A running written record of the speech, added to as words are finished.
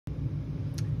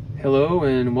Hello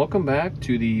and welcome back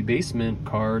to the Basement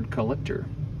Card Collector.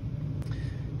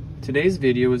 Today's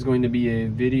video is going to be a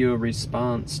video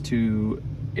response to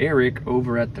Eric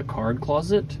over at the Card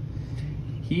Closet.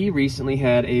 He recently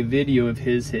had a video of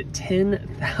his hit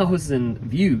 10,000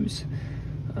 views.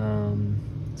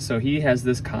 So he has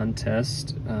this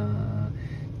contest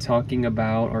talking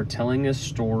about or telling a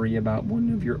story about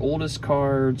one of your oldest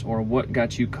cards or what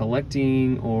got you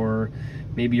collecting, or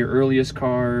maybe your earliest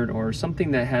card, or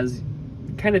something that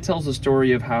kind of tells a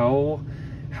story of how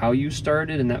you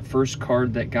started and that first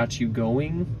card that got you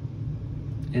going.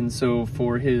 And so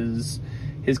for his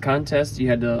contest, you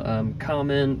had to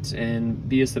comment and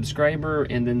be a subscriber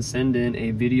and then send in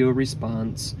a video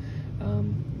response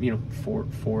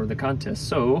for the contest.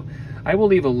 So I will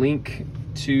leave a link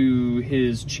to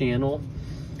his channel,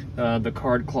 the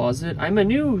Card Closet. I'm a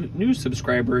new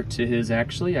subscriber to his,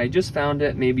 actually. I just found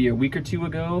it maybe a week or two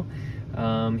ago.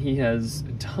 He has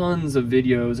tons of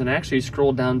videos, and I actually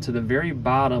scrolled down to the very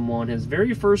bottom one, his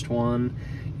very first one,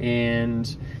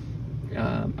 and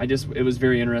it was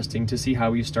very interesting to see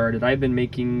how he started. I've been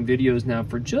making videos now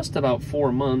for just about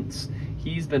 4 months.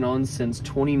 He's been on since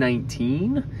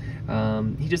 2019.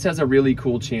 He just has a really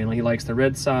cool channel. He likes the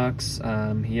Red Sox.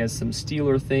 He has some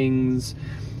Steeler things.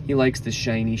 He likes the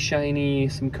shiny,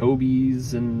 some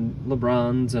Kobe's and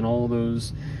LeBron's and all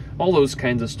those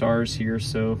kinds of stars here.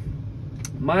 So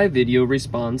my video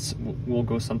response will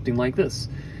go something like this.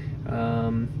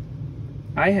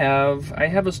 I have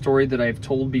a story that I've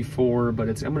told before, but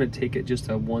I'm going to take it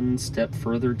just one step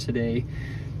further today.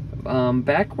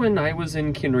 Back when I was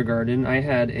in kindergarten, I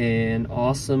had an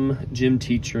awesome gym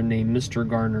teacher named Mr.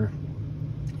 Garner.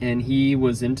 And he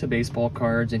was into baseball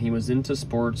cards and he was into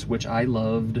sports, which I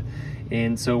loved.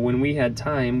 And so when we had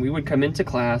time, we would come into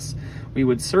class, we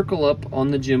would circle up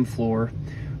on the gym floor,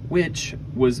 which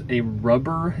was a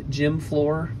rubber gym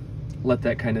floor. Let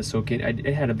that kind of soak in.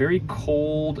 It had a very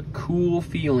cold, cool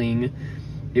feeling.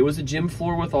 It was a gym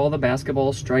floor with all the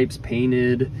basketball stripes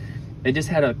painted. It just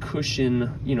had a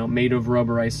cushion, made of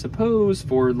rubber, I suppose,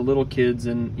 for the little kids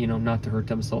and, not to hurt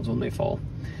themselves when they fall.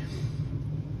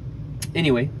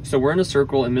 Anyway, so we're in a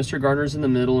circle and Mr. Garner's in the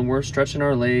middle and we're stretching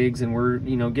our legs and we're,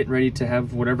 getting ready to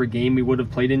have whatever game we would have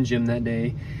played in gym that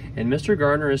day. And Mr.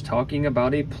 Garner is talking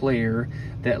about a player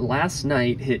that last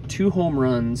night hit 2 home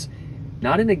runs,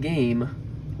 not in a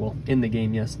game, well, in the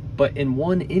game, yes, but in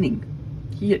 1 inning.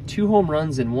 He hit 2 home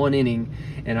runs in 1 inning,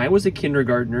 and I was a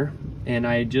kindergartner, and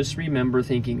I just remember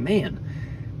thinking, man,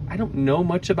 I don't know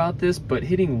much about this, but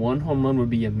hitting 1 home run would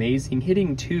be amazing.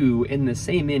 Hitting 2 in the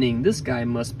same inning, this guy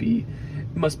must be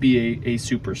a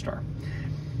superstar.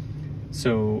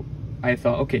 So I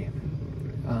thought, okay,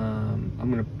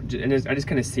 I just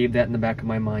kind of saved that in the back of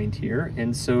my mind here.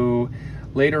 And so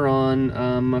later on,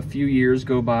 a few years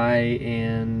go by,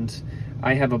 and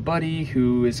I have a buddy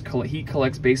who he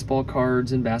collects baseball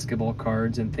cards and basketball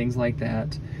cards and things like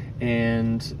that.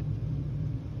 And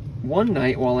one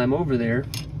night while I'm over there,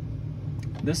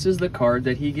 this is the card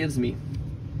that he gives me.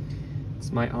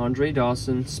 It's my Andre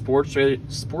Dawson Sports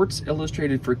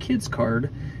Illustrated for Kids card.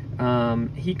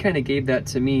 He kind of gave that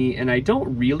to me, and I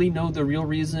don't really know the real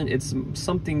reason. It's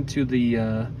something to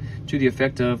the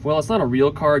effect of, well, it's not a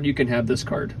real card, you can have this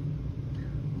card.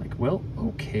 I'm like, well,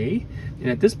 okay. And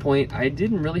at this point, I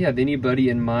didn't really have anybody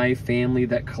in my family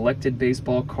that collected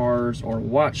baseball cards or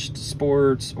watched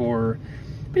sports or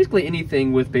basically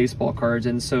anything with baseball cards.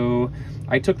 And so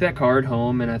I took that card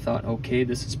home and I thought, okay,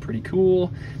 this is pretty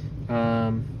cool.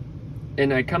 And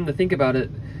I come to think about it,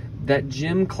 that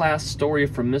gym class story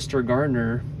from Mr.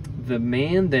 Garner, the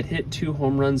man that hit 2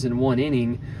 home runs in 1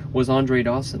 inning was Andre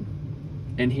Dawson.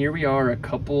 And here we are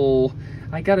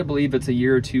I gotta believe it's a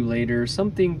year or 2 later,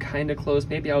 something kind of close.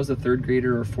 Maybe I was a 3rd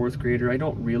grader or 4th grader, I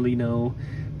don't really know.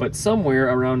 But somewhere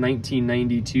around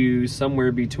 1992,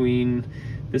 somewhere between,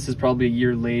 this is probably a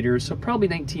year later, so probably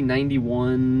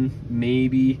 1991,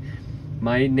 maybe,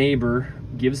 my neighbor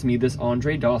gives me this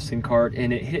Andre Dawson card,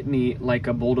 and it hit me like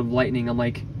a bolt of lightning. I'm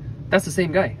like, that's the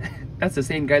same guy. That's the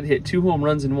same guy that hit 2 home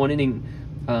runs in 1 inning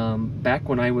back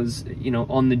when I was,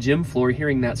 on the gym floor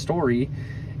hearing that story.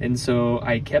 And so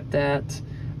I kept that.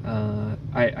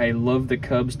 I love the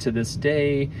Cubs to this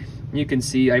day. You can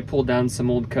see I pulled down some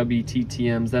old Cubby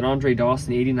TTMs. That Andre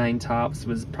Dawson 89 Topps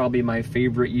was probably my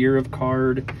favorite year of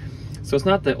card. So it's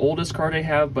not the oldest card I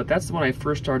have, but that's when I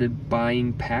first started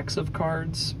buying packs of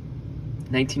cards.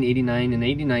 1989 and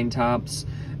 89 Topps,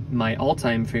 my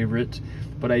all-time favorite.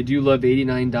 But I do love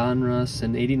 89 Donruss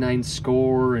and 89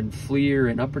 Score and Fleer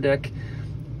and Upper Deck.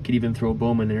 Could even throw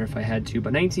Bowman there if I had to.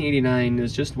 But 1989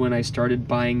 is just when I started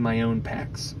buying my own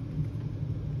packs.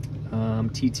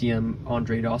 TTM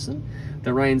Andre Dawson.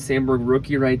 The Ryan Sandberg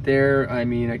rookie right there, I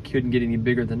mean, I couldn't get any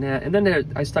bigger than that. And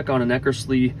then I stuck on an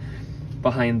Eckersley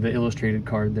behind the illustrated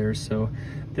card there. So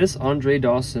this Andre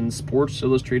Dawson Sports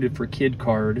Illustrated for Kid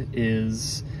card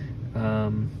is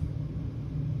the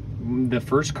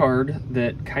first card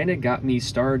that kind of got me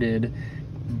started.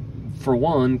 For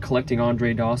one, collecting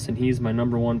Andre Dawson. He's my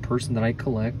 #1 person that I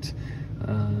collect.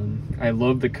 I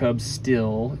love the Cubs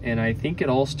still, and I think it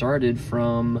all started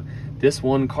from this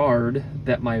one card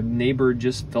that my neighbor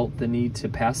just felt the need to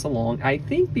pass along. I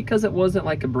think because it wasn't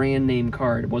like a brand name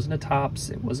card. It wasn't a Topps,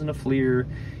 it wasn't a Fleer.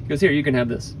 He goes, here, you can have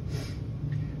this.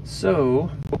 So,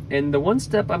 and the one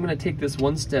step, I'm going to take this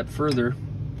one step further.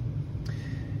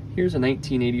 Here's a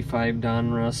 1985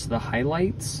 Donruss, the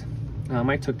highlights.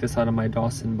 I took this out of my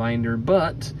Dawson binder,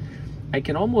 but I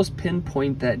can almost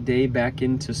pinpoint that day back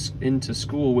into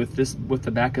school with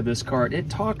the back of this card. It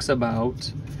talks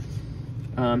about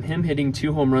him hitting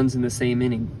 2 home runs in the same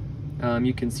inning.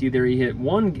 You can see there he hit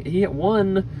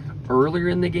one earlier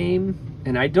in the game,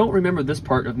 and I don't remember this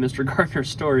part of Mr. Gardner's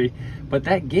story, but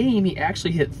that game he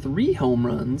actually hit 3 home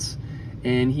runs,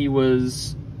 and he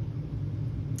was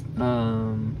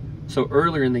so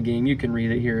earlier in the game, you can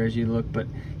read it here as you look, but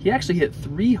he actually hit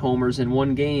 3 homers in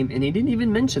one game, and he didn't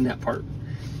even mention that part.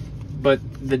 But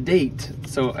the date,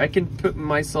 so I can put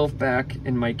myself back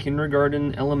in my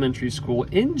kindergarten, elementary school,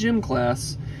 in gym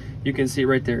class. You can see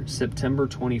right there, September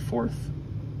 24th.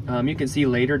 You can see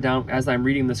later down, as I'm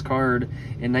reading this card,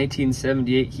 in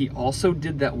 1978, he also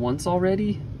did that once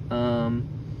already. So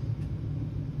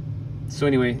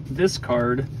anyway, this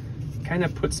card kind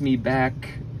of puts me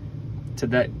back to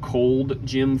that cold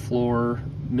gym floor,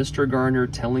 Mr. Garner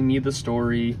telling me the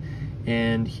story,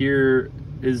 and here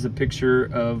is a picture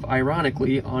of,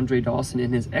 ironically, Andre Dawson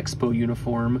in his Expo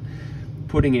uniform,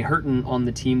 putting a hurtin' on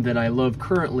the team that I love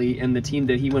currently, and the team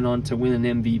that he went on to win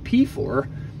an MVP for,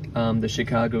 the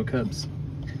Chicago Cubs.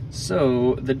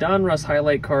 So the Donruss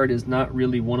highlight card is not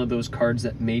really one of those cards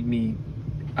that made me,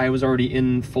 I was already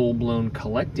in full-blown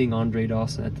collecting Andre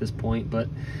Dawson at this point, but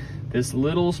this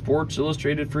little Sports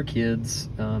Illustrated for Kids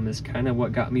is kind of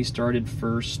what got me started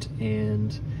first,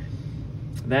 and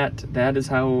that is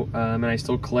how, and I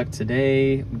still collect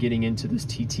today. I'm getting into this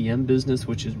TTM business,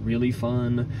 which is really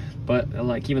fun, but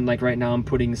even right now I'm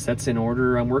putting sets in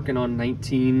order. I'm working on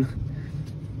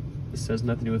this has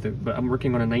nothing to do with it, but I'm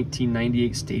working on a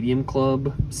 1998 Stadium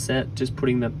Club set,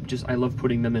 I love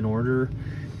putting them in order.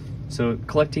 So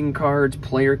collecting cards,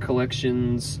 player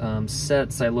collections,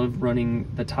 sets. I love running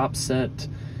the top set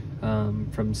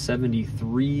from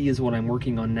 73 is what I'm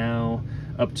working on now,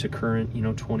 up to current,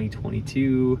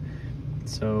 2022.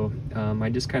 So I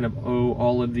just kind of owe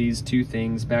all of these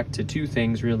back to two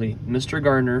things really: Mr.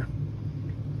 Gardner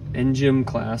and gym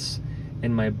class,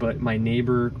 and my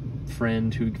neighbor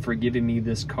friend who for giving me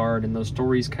this card. And those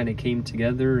stories kind of came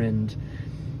together, and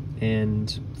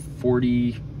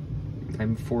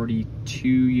I'm 42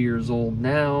 years old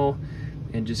now,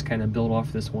 and just kind of build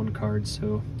off this one card.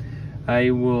 So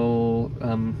I will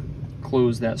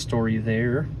close that story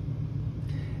there.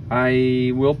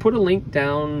 I will put a link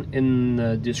down in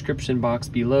the description box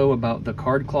below about the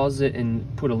card closet,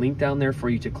 and put a link down there for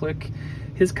you to click.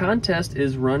 His contest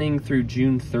is running through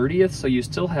June 30th, so you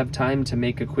still have time to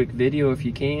make a quick video if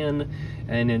you can,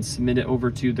 and then submit it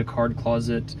over to the card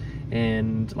closet.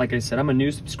 And like I said, I'm a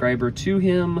new subscriber to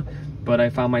him, but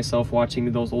I found myself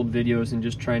watching those old videos and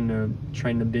just trying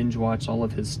to binge watch all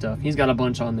of his stuff. He's got a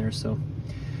bunch on there. So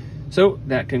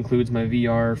that concludes my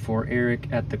VR for Eric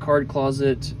at the Card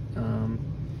Closet.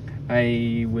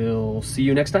 I will see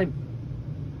you next time.